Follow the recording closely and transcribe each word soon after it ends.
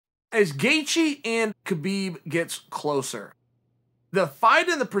as Gaethje and Khabib gets closer, the fight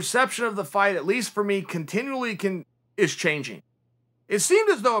and the perception of the fight, at least for me, continually is changing. It seemed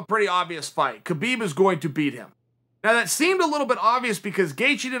as though a pretty obvious fight. Khabib is going to beat him. Now, that seemed a little bit obvious because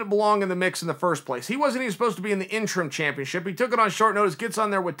Gaethje didn't belong in the mix in the first place. He wasn't even supposed to be in the interim championship. He took it on short notice, gets on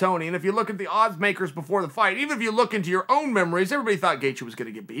there with Tony, and if you look at the odds makers before the fight, even if you look into your own memories, everybody thought Gaethje was going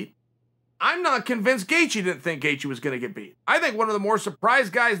to get beat. I'm not convinced Gaethje didn't think Gaethje was going to get beat. I think one of the more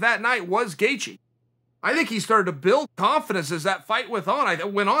surprised guys that night was Gaethje. I think he started to build confidence as that fight went on.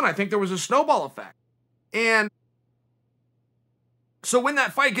 I think there was a snowball effect. And so when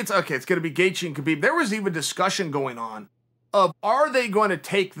that fight gets, okay, it's going to be Gaethje and Khabib, there was even discussion going on of, are they going to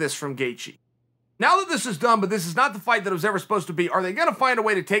take this from Gaethje? Now that this is done, but this is not the fight that it was ever supposed to be, are they going to find a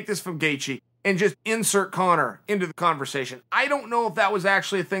way to take this from Gaethje and just insert Conor into the conversation? I don't know if that was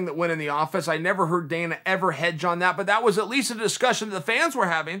actually a thing that went in the office. I never heard Dana ever hedge on that, but that was at least a discussion that the fans were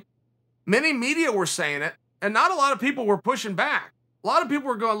having. Many media were saying it, and not a lot of people were pushing back. A lot of people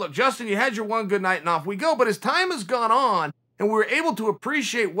were going, look, Justin, you had your one good night and off we go, but as time has gone on, and we were able to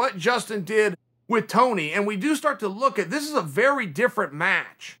appreciate what Justin did with Tony, and we do start to look at, this is a very different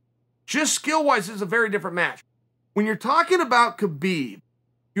match. Just skill-wise, this is a very different match. When you're talking about Khabib,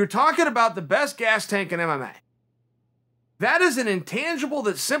 you're talking about the best gas tank in MMA. That is an intangible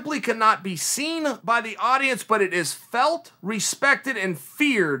that simply cannot be seen by the audience, but it is felt, respected, and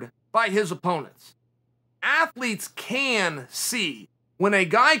feared by his opponents. Athletes can see when a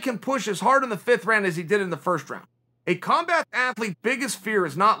guy can push as hard in the 5th round as he did in the 1st round. A combat athlete's biggest fear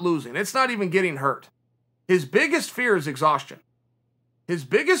is not losing. It's not even getting hurt. His biggest fear is exhaustion. His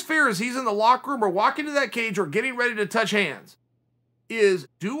biggest fear is he's in the locker room or walking to that cage or getting ready to touch hands. Is,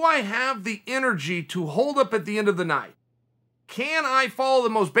 do I have the energy to hold up at the end of the night? Can I follow the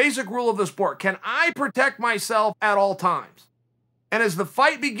most basic rule of the sport? Can I protect myself at all times? And as the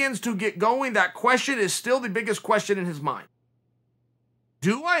fight begins to get going, that question is still the biggest question in his mind.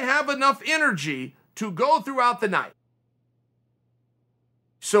 Do I have enough energy to go throughout the night?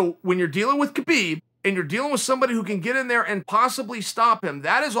 So when you're dealing with Khabib and you're dealing with somebody who can get in there and possibly stop him,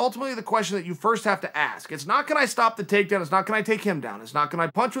 that is ultimately the question that you first have to ask. It's not, can I stop the takedown? It's not, can I take him down? It's not, can I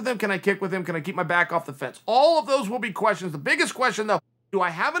punch with him? Can I kick with him? Can I keep my back off the fence? All of those will be questions. The biggest question, though, do I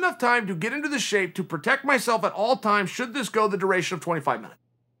have enough time to get into the shape to protect myself at all times should this go the duration of 25 minutes?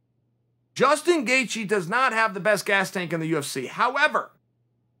 Justin Gaethje does not have the best gas tank in the UFC. However,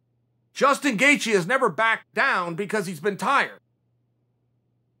 Justin Gaethje has never backed down because he's been tired.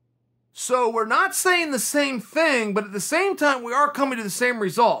 So we're not saying the same thing, but at the same time, we are coming to the same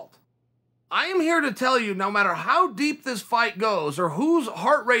result. I am here to tell you, no matter how deep this fight goes, or whose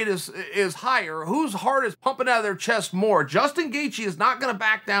heart rate is higher, or whose heart is pumping out of their chest more, Justin Gaethje is not going to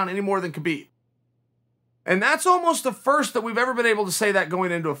back down any more than Khabib. And that's almost the first that we've ever been able to say that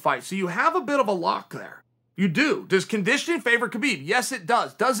going into a fight. So you have a bit of a lock there. You do. Does conditioning favor Khabib? Yes, it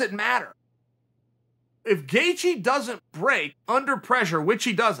does. Does it matter? If Gaethje doesn't break under pressure, which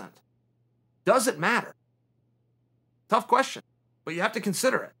he doesn't, does it matter? Tough question, but you have to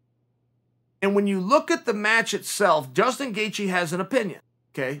consider it. And when you look at the match itself, Justin Gaethje has an opinion,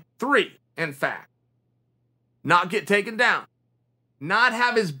 okay? 3, in fact. Not get taken down. Not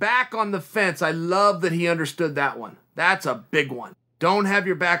have his back on the fence. I love that he understood that one. That's a big one. Don't have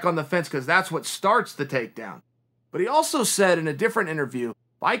your back on the fence because that's what starts the takedown. But he also said in a different interview,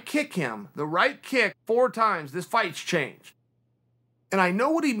 if I kick him, the right kick 4 times, this fight's changed. And I know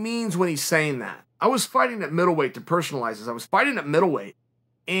what he means when he's saying that. I was fighting at middleweight, to personalize this. I was fighting at middleweight,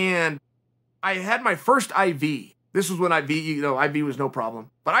 and I had my first IV. This was when IV was no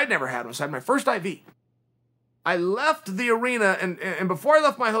problem. But I'd never had one, so I had my first IV. I left the arena, and before I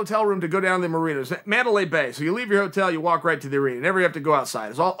left my hotel room to go down to the marina, it was Mandalay Bay. So you leave your hotel, you walk right to the arena. You never have to go outside.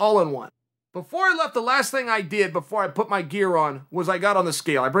 It's all in one. Before I left, the last thing I did before I put my gear on was I got on the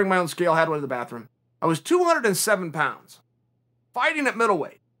scale. I bring my own scale, had one in the bathroom. I was 207 pounds. Fighting at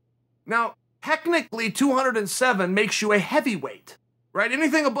middleweight. Now, technically, 207 makes you a heavyweight, right?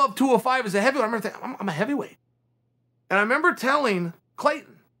 Anything above 205 is a heavyweight. I remember thinking, I'm a heavyweight. And I remember telling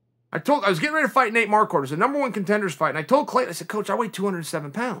Clayton, I was getting ready to fight Nate Marquardt. It was the #1 contenders fight. And I told Clayton, I said, Coach, I weigh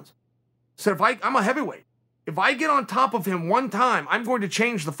 207 pounds. I said, I'm a heavyweight. If I get on top of him one time, I'm going to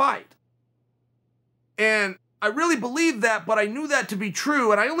change the fight. And I really believed that, but I knew that to be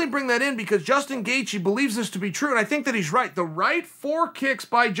true, and I only bring that in because Justin Gaethje believes this to be true, and I think that he's right. The right 4 kicks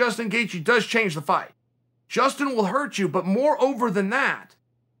by Justin Gaethje does change the fight. Justin will hurt you, but moreover than that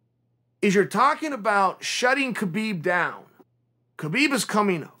is you're talking about shutting Khabib down. Khabib is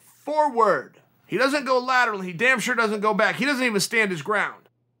coming forward. He doesn't go laterally. He damn sure doesn't go back. He doesn't even stand his ground.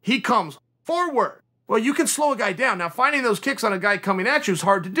 He comes forward. Well, you can slow a guy down. Now, finding those kicks on a guy coming at you is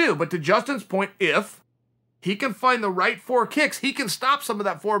hard to do. But to Justin's point, if he can find the right 4 kicks, he can stop some of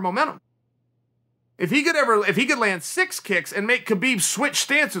that forward momentum. If he could land 6 kicks and make Khabib switch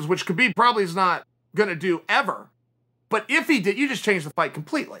stances, which Khabib probably is not going to do ever, but if he did, you just change the fight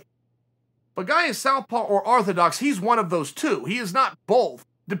completely. But guy is southpaw or orthodox, he's one of those two. He is not both,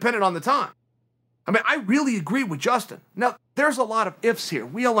 dependent on the time. I mean, I really agree with Justin. Now, there's a lot of ifs here.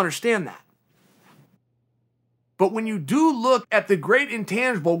 We all understand that. But when you do look at the great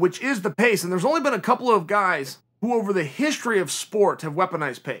intangible, which is the pace, and there's only been a couple of guys who over the history of sport have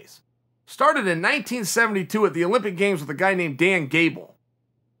weaponized pace. Started in 1972 at the Olympic Games with a guy named Dan Gable.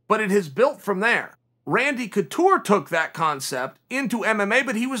 But it has built from there. Randy Couture took that concept into MMA,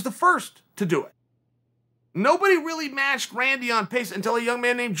 but he was the first to do it. Nobody really matched Randy on pace until a young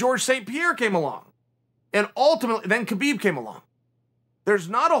man named Georges St. Pierre came along. And ultimately, then Khabib came along. There's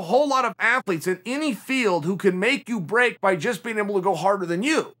not a whole lot of athletes in any field who can make you break by just being able to go harder than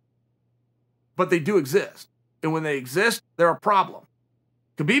you. But they do exist. And when they exist, they're a problem.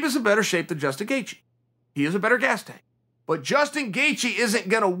 Khabib is in better shape than Justin Gaethje. He is a better gas tank. But Justin Gaethje isn't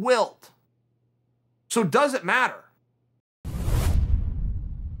going to wilt. So does it matter?